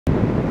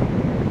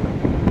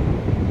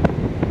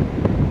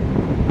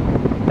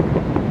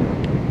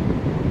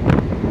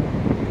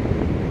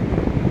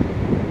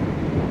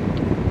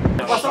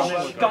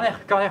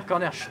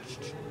corner.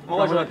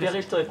 Moi j'aurais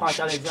péri, je t'aurais pris un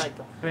carnet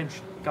direct.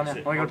 Corner,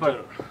 on rigole pas là.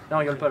 Là on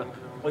rigole pas là.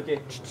 Ok.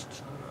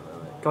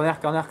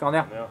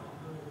 Corner.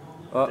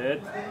 Oh.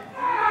 Tête.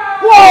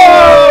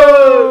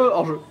 Wow,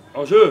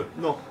 en jeu.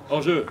 Non.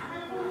 En jeu.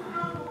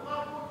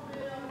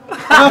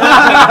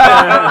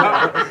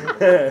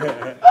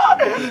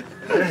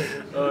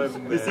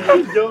 Mais c'est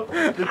Vidéo.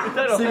 Mais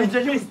putain, alors c'est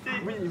Vidéo.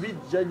 Oui,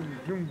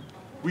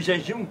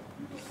 Vidéo.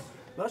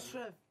 Bah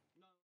chef.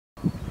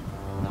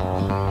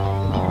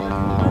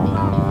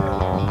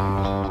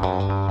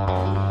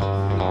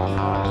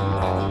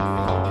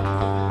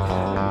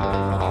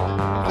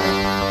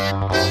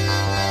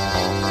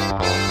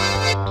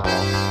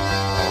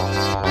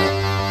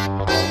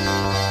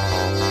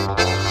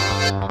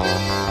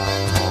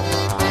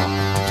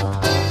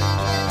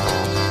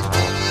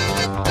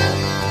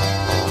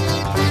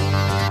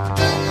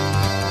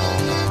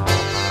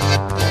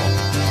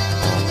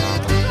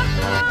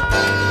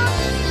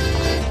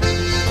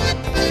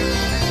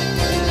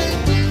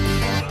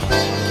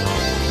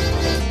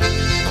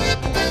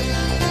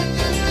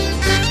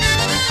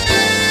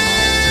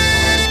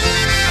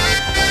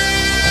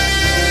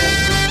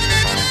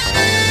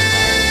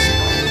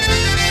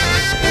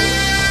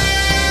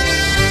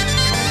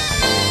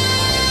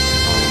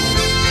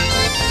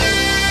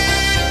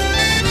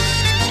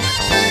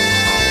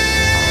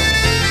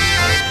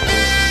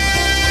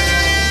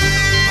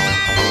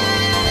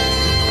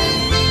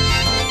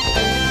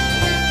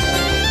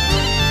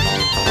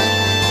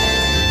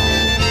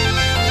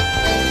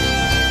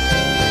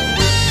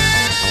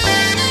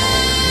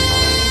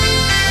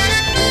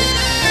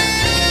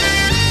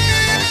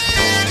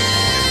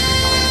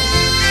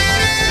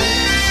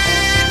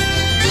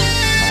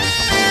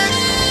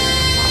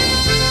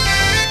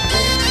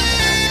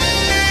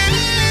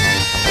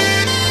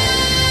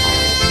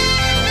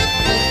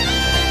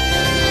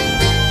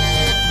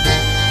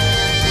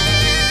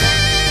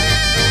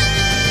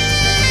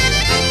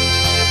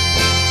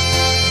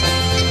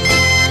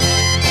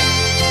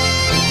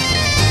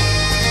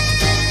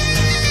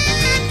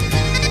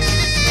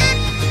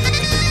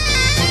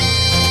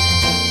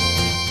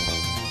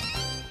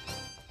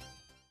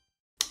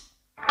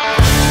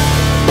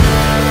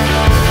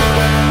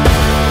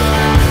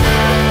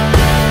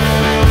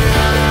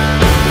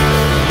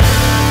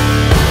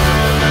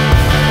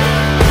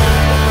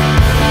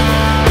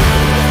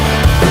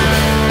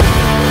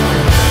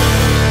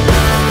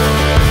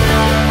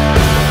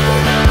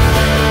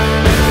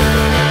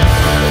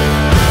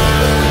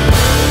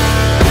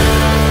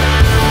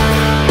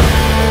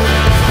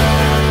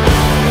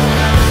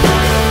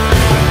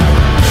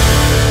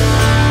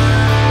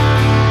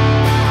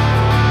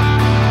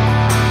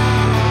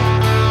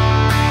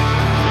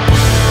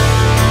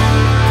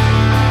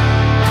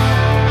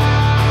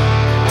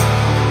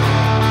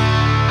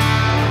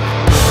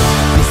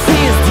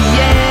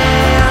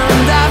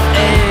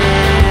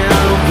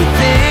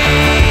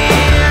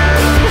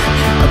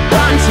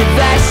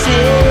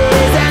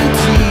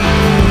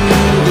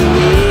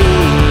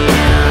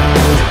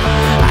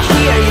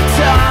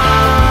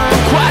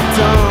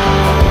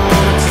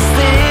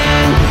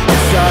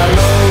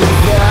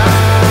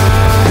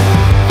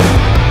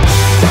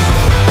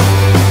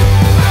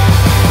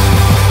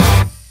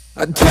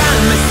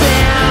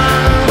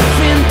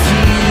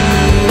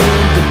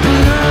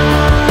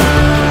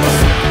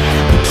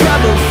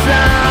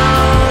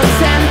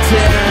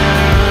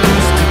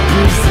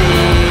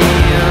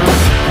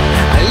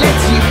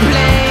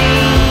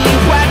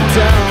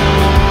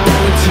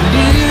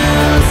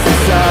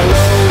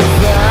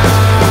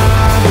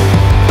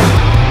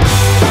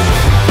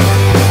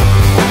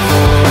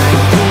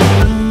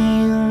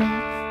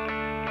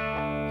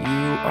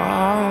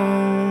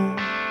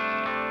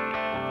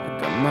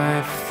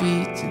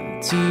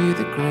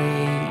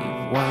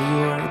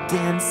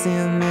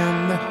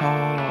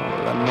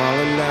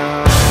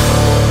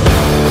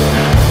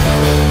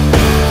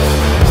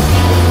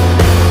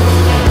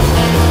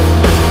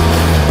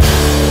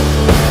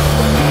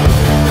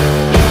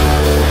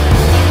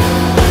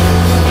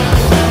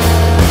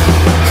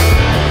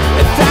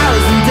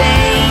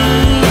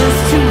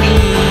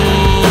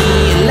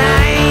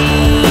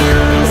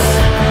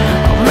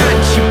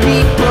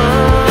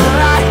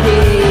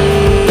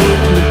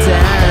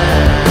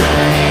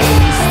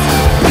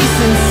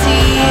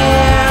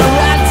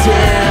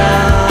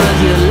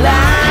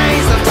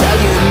 Lies, I'll tell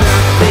you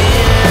nothing.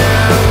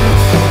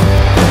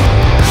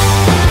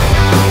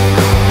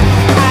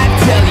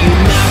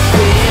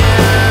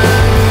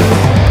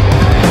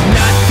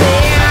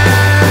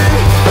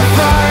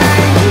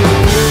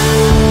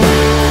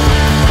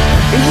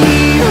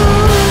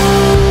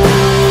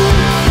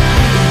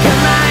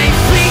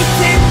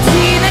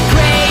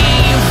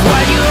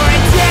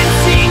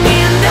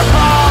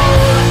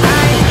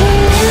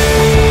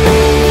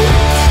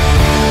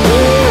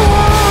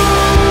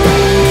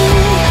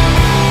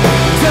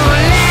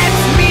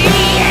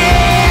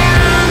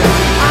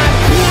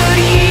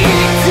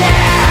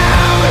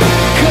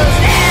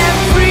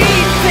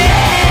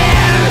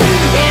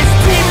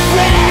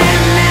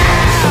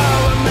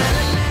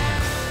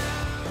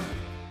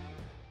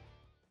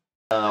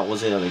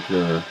 arroser avec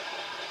le...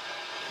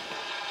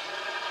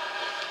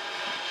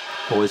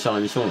 Pour réussir la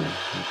mission.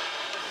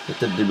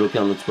 Peut-être débloquer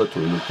un autre spot ou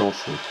une autre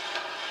planche.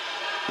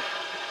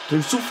 T'as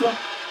le souffle là?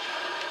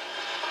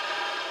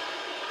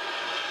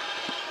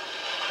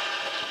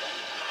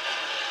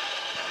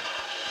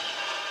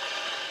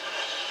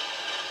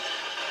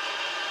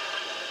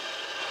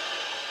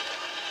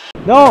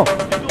 Non.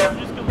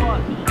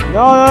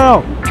 Non, non,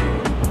 non.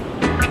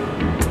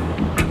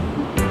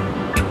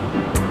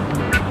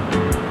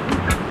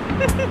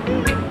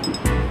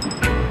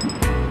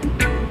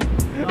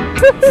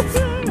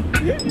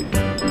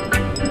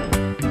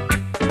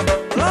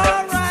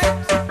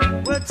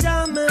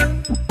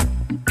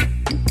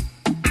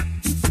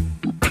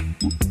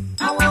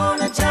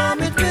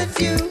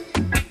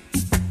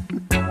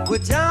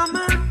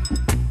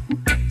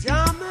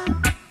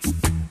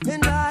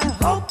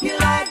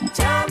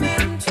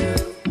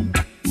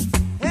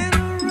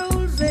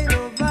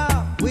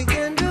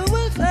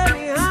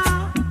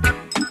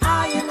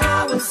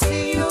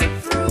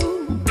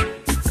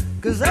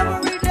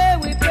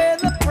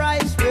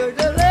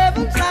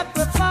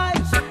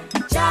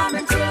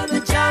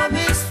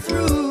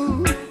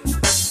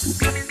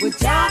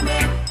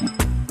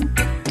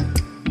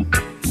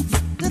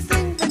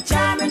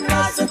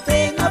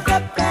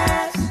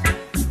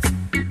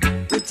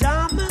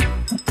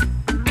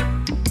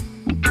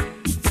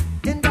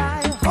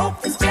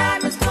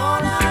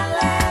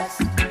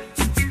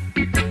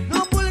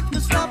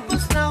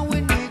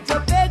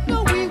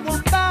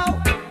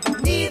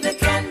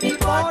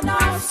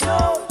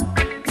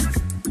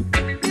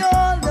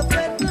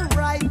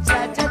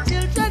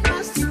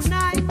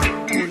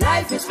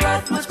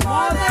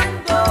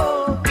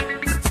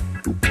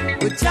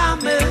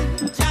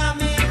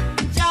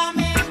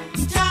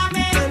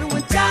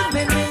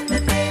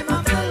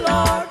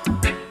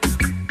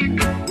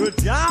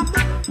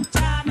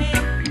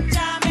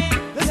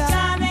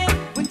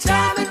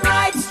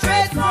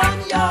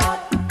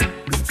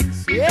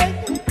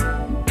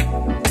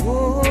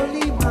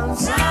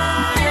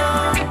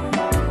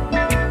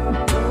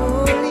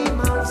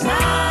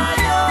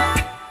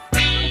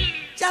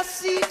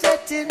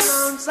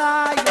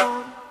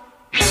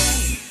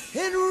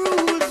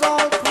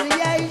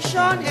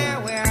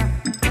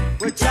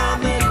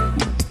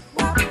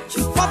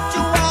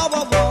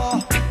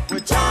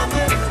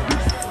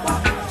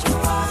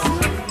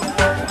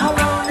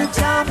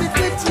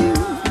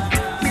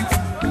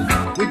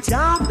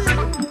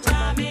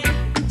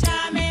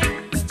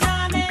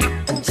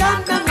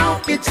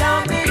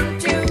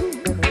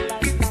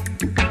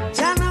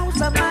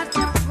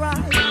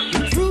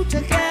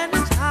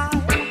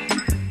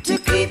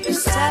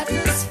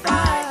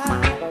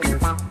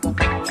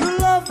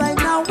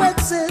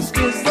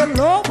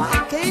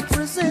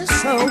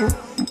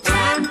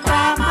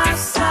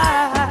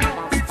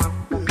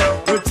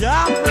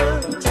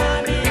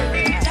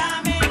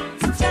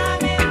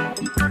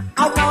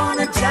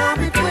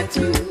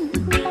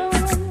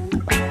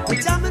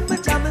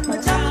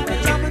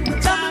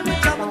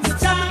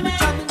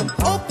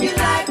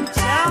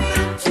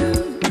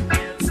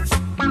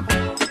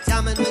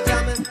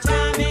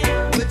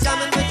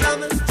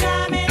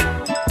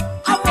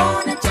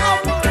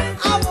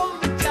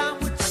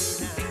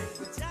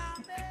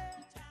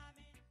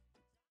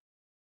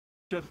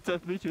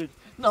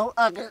 Non,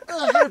 arrête,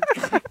 arrête.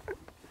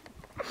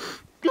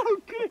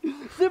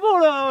 C'est bon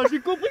là, j'ai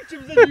compris que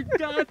tu faisais du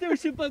karaté ou je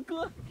sais pas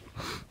quoi.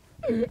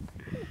 Il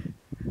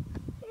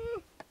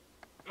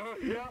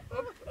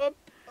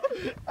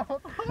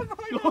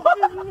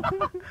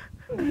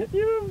me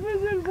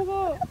faisait le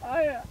bras.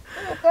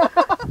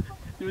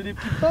 Tu veux des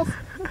petites pinces?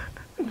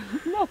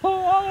 Non,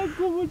 arrête,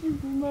 comment tu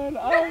fais mal.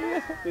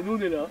 Arrête. Et nous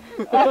on est là.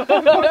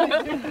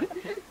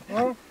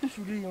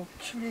 Enculé.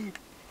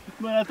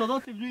 Mais en attendant,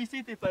 t'es venu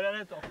ici, t'es pas là là,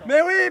 t'entends.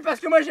 Mais oui, parce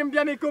que moi j'aime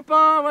bien mes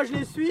copains, moi je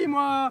les suis,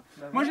 moi.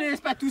 Moi je les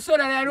laisse pas tout seul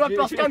aller à la loi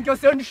pour scan quand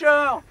c'est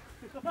onshore.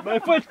 Bah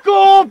faut être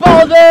con,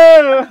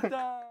 bordel.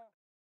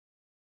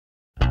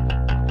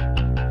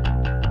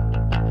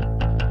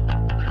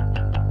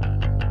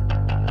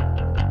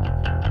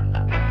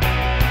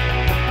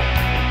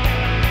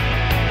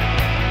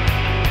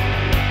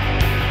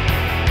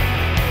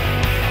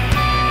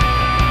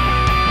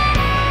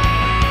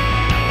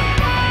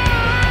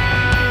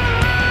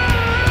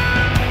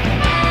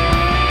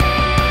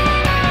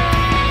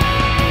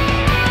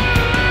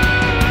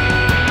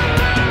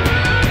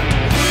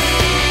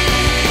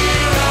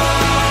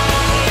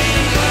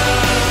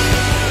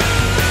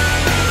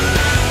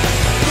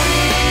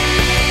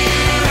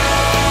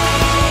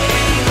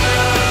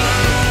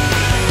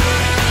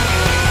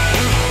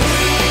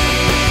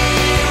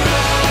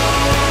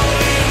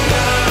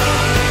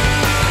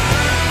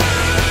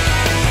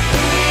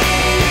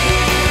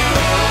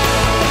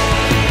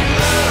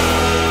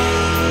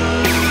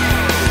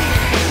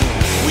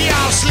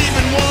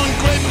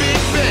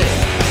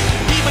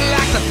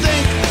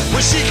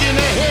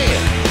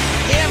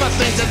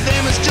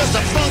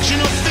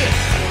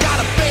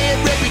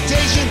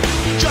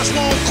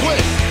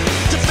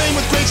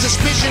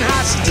 Suspicion,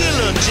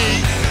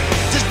 hostility.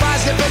 despite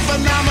slipping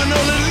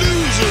phenomenal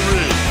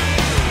illusory.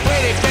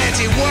 Pretty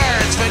fancy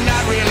words, but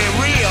not really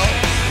real.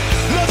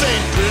 Love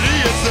ain't pretty,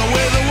 it's the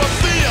way that we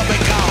feel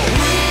because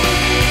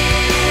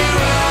we're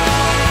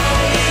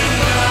all in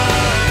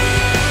love.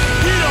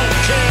 We don't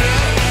care.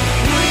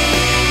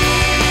 We're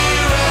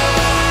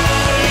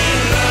all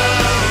in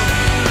love.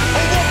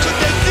 Oh, what could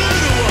they do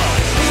to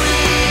us?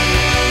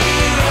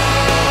 We're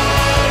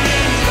all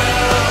in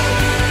love.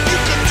 You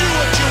can do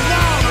what you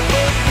want,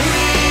 but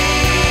we're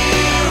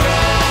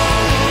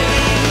all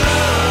in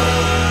love.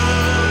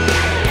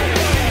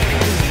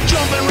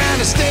 Jumping around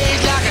the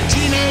stage like a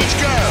teenage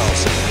girls.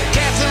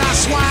 Cats and our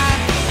swine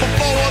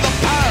before the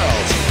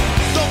pearls.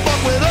 Don't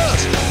fuck with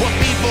us, what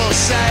people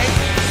say.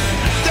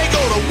 They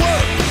go to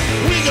work,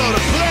 we go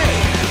to play.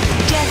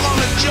 Drunk on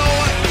the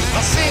joy,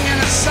 or singing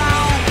a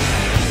song,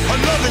 or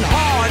loving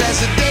hard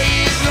as the day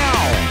is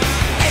long.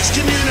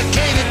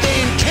 Excommunicated, they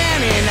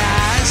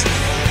incanonized.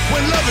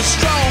 When love is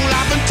strong,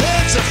 life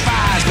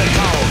intensifies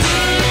because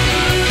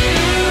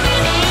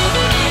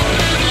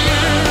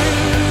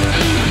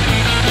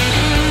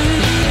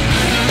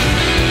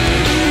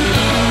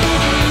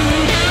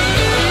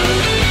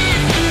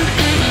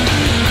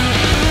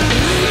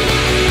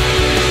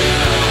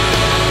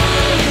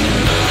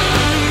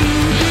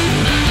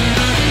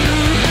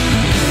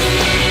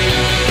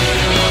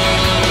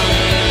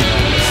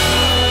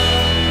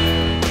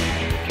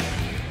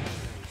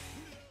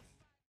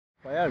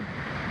Incroyable.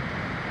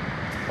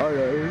 Oh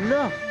là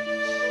là.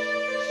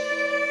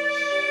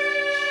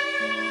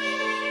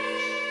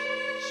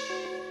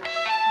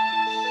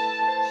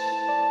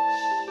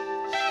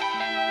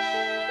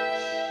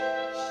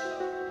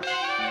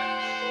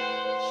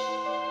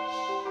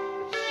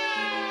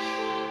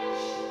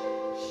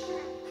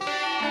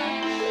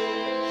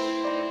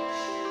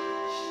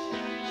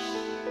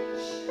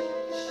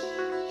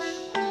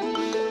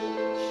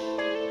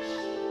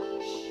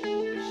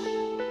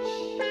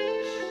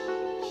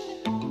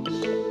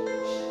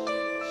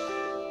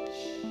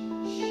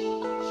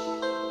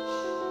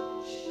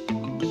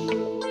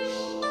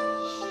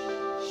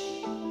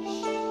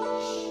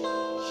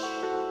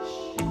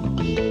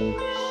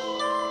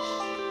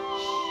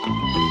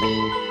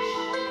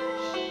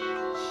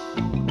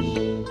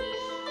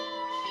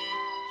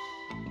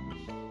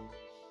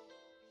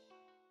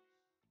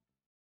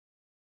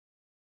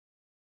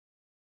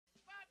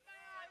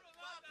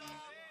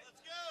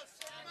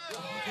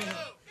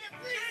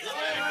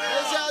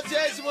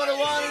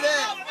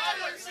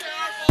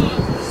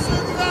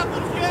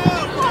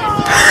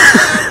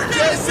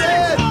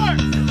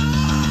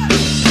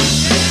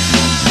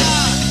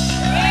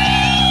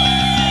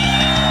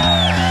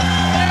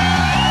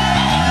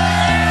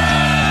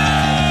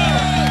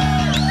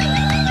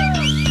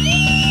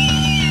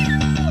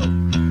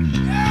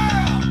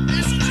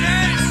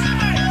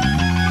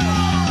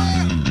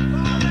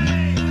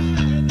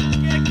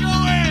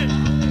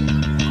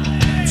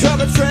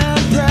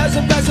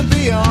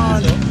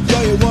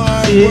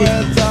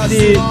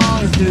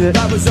 Le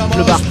bar.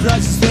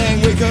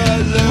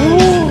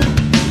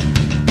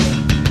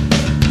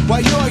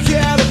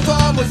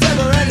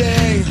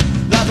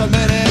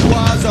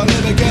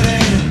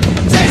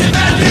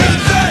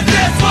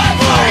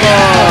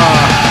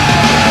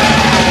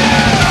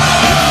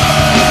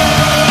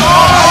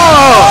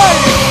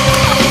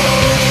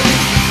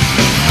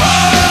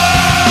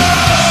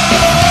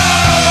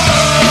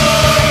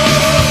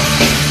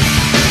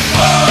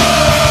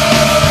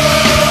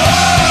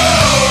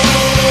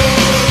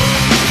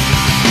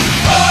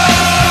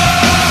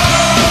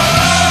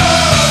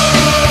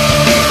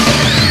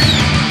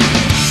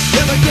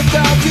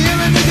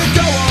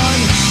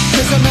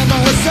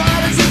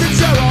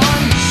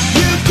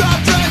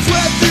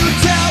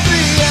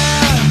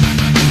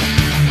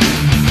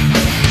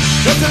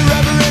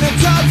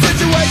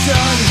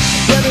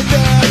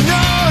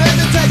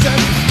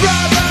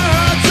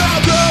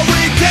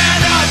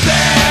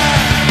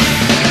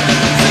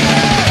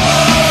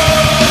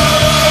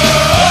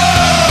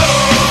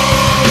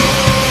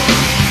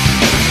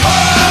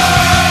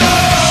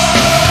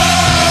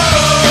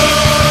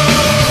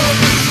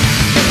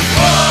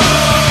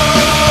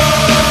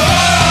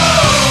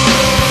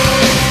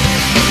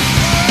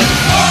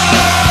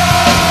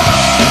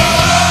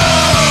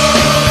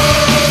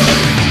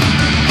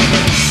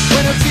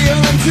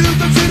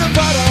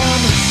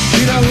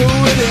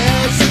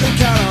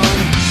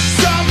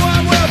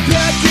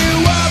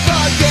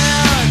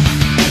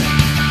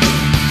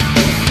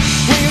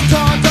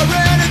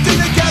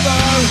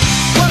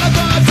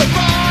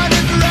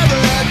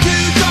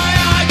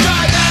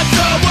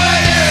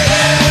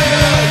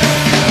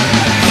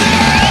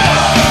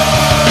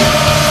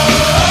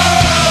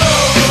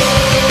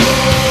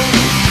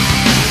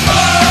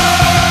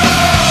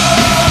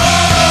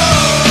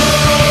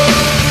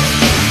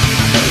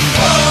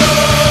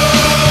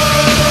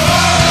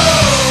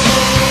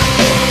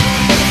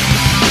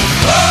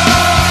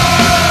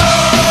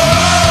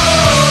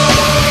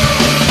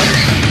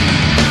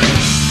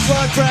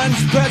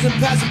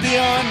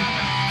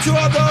 To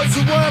all those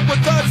who weren't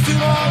with us too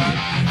long,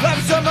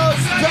 life's the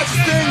most precious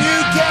thing you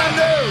can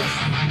do.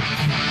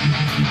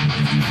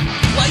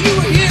 While you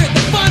were here,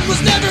 the fun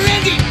was never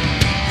ending.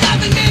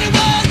 Laughing made it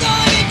was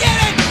all you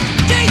getting.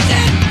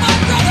 Jason, my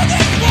brother,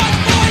 this one's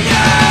for you.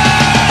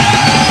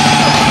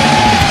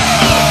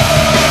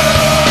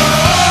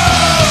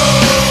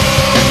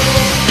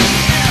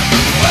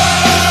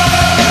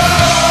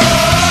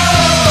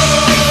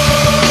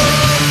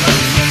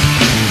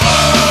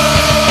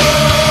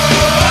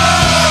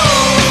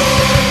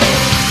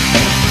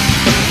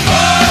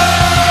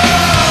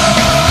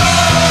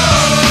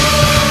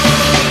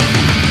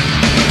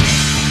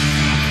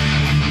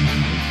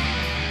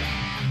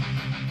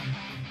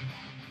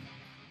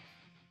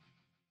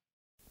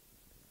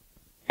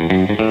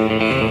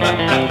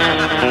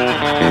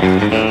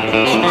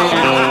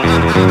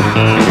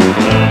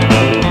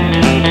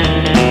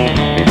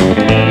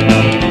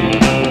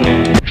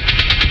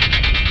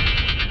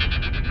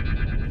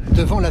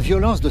 Devant la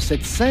violence de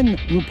cette scène,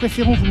 nous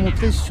préférons vous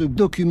montrer ce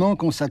document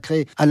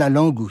consacré à la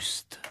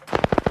langouste.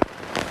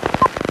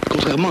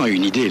 Contrairement à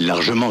une idée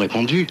largement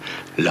répandue,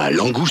 la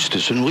langouste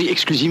se nourrit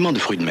exclusivement de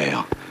fruits de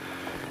mer.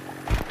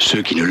 Ce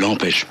qui ne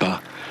l'empêche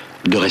pas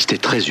de rester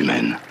très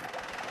humaine.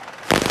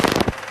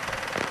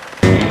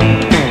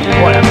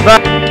 Voilà, bah.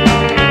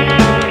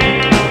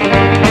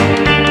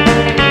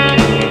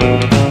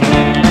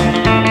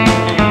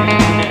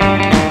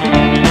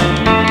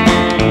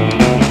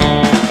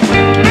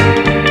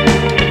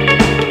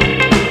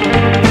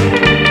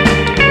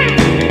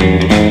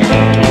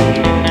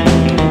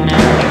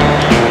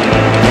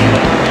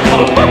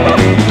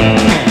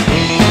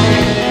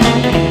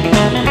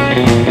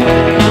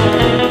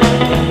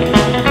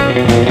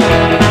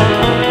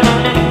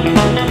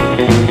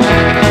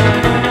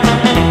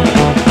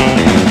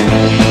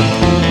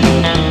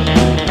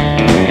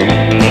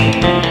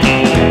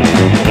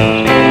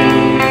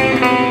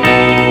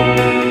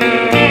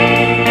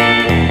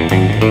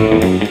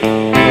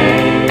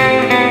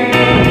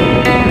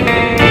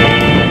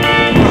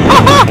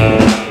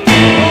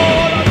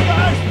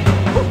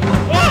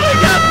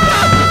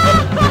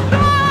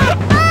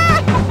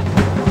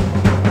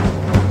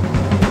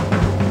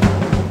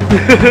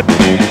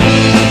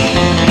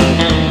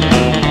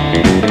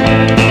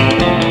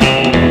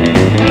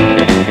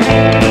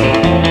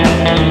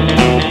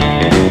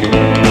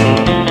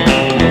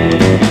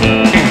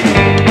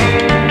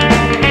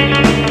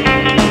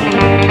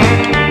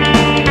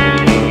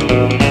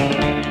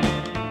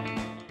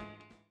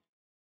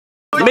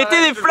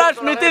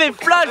 Mettez les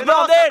flashs,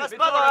 bordel! Ça passe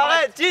pas dans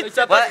l'arrêt, titre!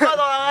 Ça passe pas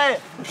dans l'arrêt!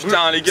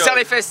 Putain, les gars! Serre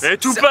les fesses! Et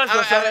tout passe dans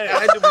l'arrêt!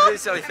 Arrête de bouger,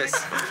 serre les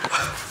fesses!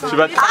 Tu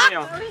vas te traîner,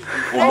 hein!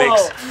 Bon, mec,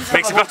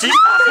 c'est parti!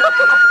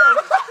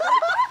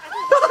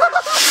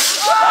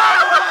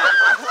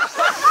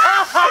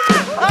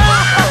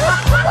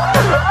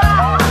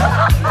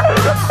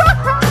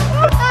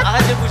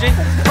 Arrête de bouger!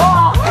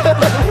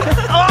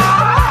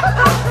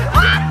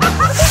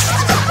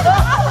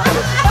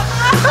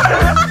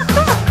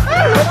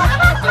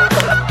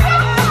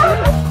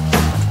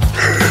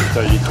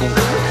 Putain, il est con!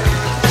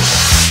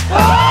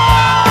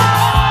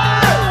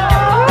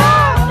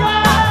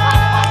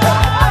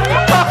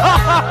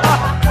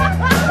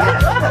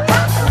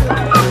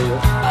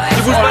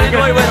 Tu bouges pas les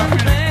doigts, Ewen!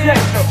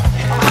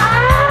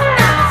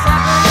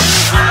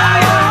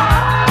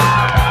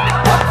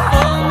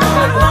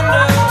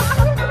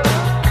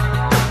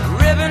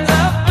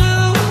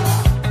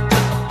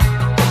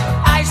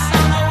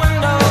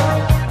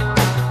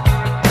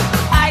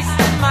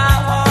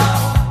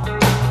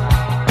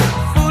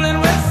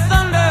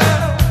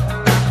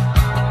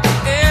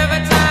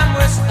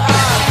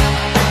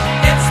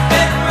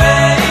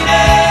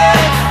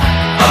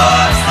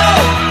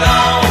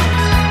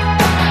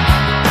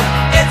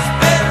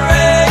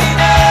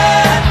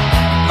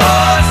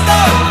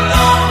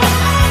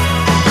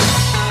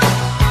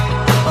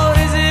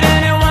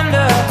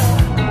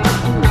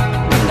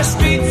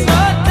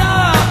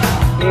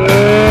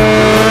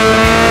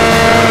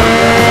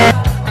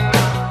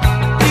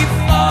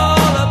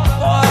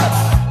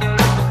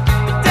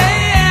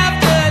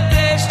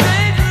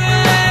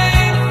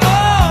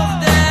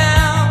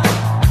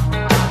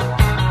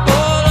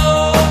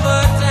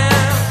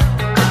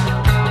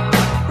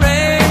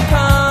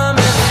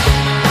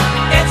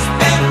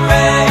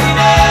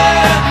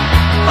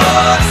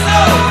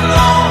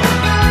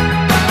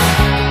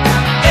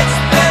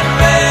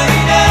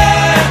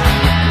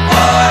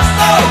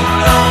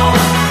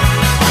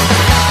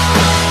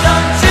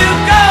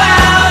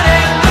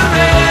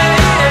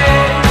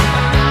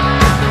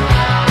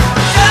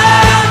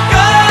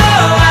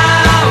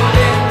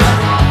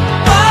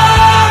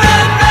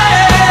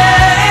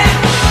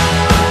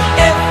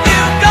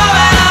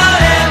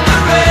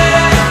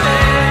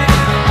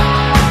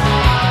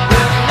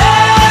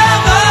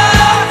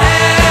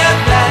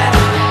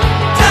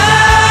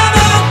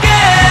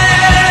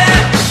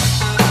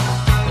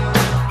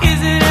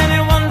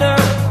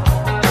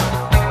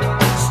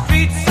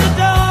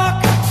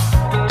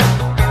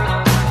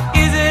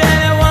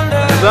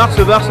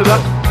 Se barre.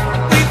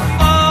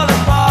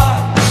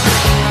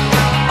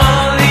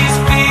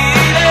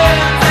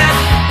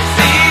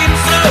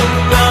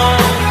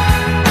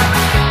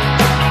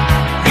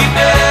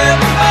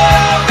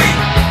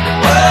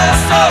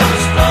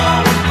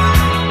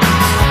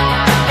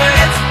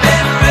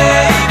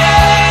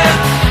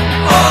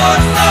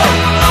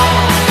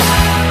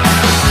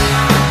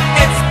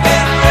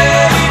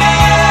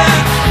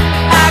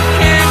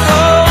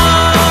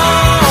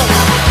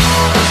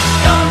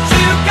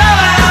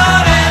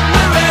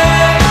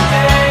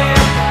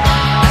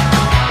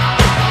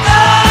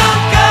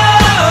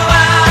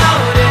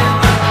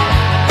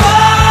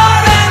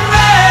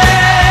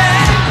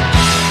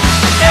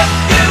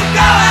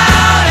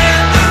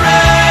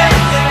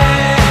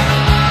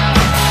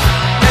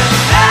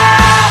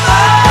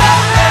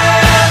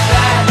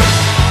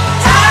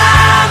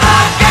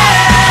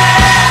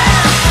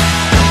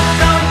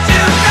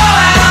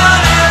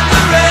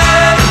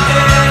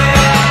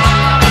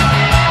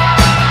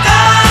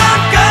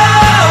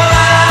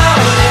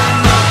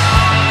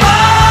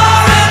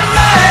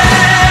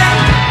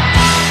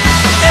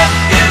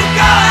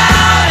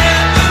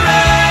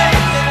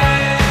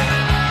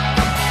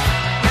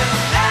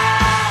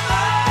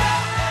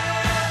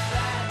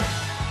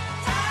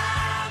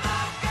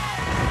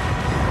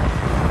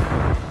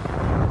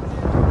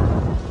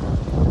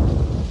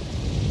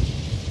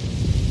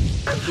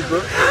 tu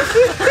peux.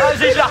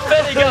 Vas-y, je la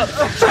refais, les gars.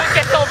 Je veux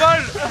qu'elle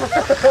s'envole.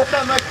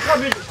 Ça m'a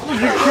cramé le trou du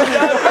cul.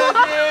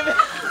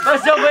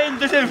 Vas-y, envoie une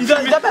deuxième.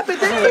 Il a pas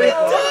pété.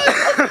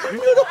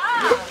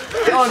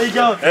 Oh les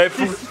gars.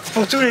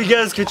 Pour tous les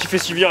gaz que tu fais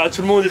subir à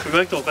tout le monde, il faut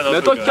bien que t'en prennes un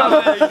Mais peu. attends,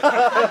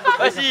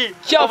 vas-y.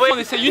 Qui a envoyé? On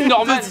essaye une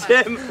normale.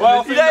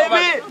 Il a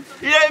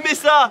aimé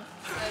ça.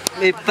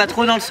 Mais pas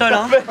trop dans le sol,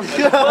 hein.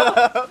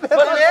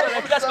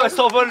 La classe quand elle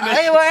s'envole, mec.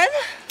 Ewen.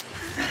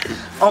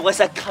 En vrai,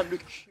 ça crame le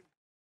cul.